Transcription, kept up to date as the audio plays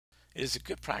It is a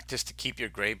good practice to keep your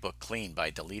gradebook clean by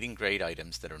deleting grade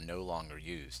items that are no longer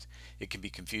used. It can be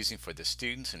confusing for the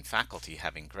students and faculty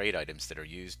having grade items that are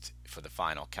used for the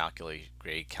final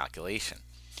grade calculation.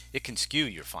 It can skew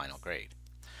your final grade.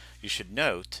 You should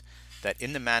note that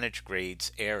in the Manage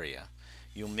Grades area,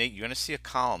 you're going to see a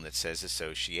column that says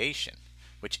Association,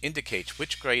 which indicates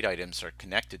which grade items are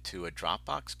connected to a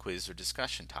Dropbox quiz or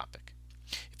discussion topic.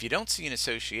 If you don't see an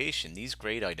association, these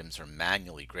grade items are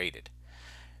manually graded.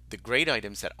 The grade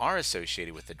items that are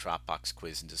associated with the Dropbox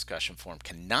quiz and discussion forum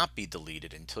cannot be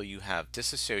deleted until you have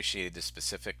disassociated the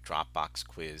specific Dropbox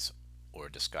quiz or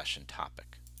discussion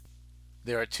topic.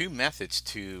 There are two methods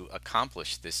to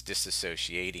accomplish this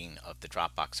disassociating of the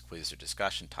Dropbox quiz or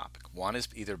discussion topic. One is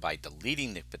either by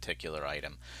deleting the particular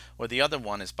item, or the other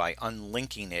one is by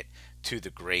unlinking it to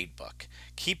the gradebook,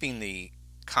 keeping the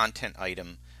content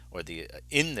item or the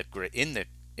in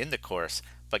the course,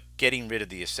 but getting rid of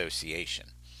the association.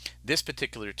 This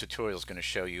particular tutorial is going to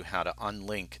show you how to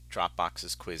unlink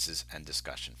Dropbox's quizzes and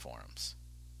discussion forums.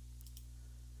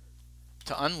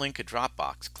 To unlink a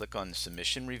Dropbox, click on the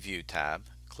Submission Review tab,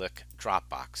 click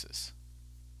Dropboxes.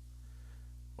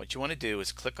 What you want to do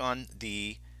is click on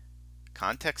the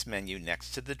context menu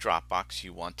next to the Dropbox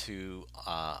you want to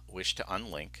wish to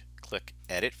unlink. Click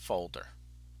Edit Folder.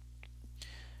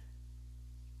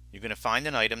 You're going to find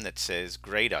an item that says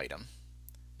Grade Item,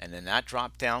 and in that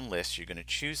drop-down list you're going to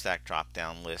choose that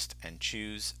drop-down list and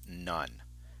choose None,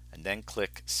 and then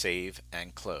click Save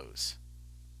and Close.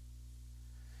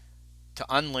 To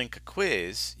unlink a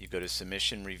quiz, you go to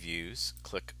Submission Reviews,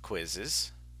 click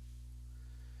Quizzes.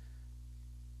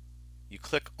 You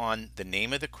click on the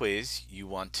name of the quiz you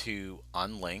want to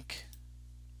unlink,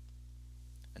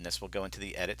 and this will go into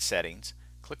the Edit Settings.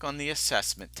 Click on the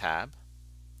Assessment tab.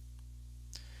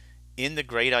 In the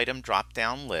grade item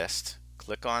drop-down list,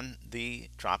 click on the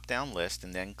drop-down list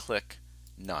and then click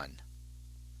None.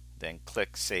 Then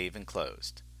click Save and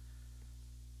Closed.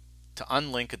 To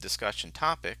unlink a discussion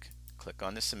topic, click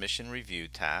on the Submission Review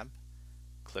tab,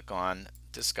 click on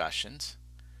Discussions,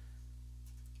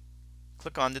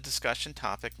 click on the discussion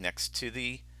topic next to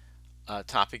the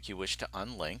topic you wish to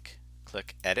unlink,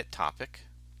 click Edit Topic,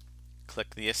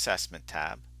 click the Assessment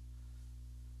tab,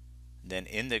 then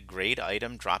in the grade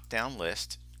item drop-down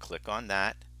list, click on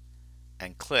that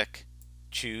and click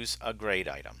Choose a Grade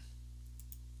Item.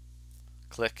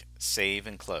 Click Save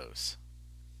and Close.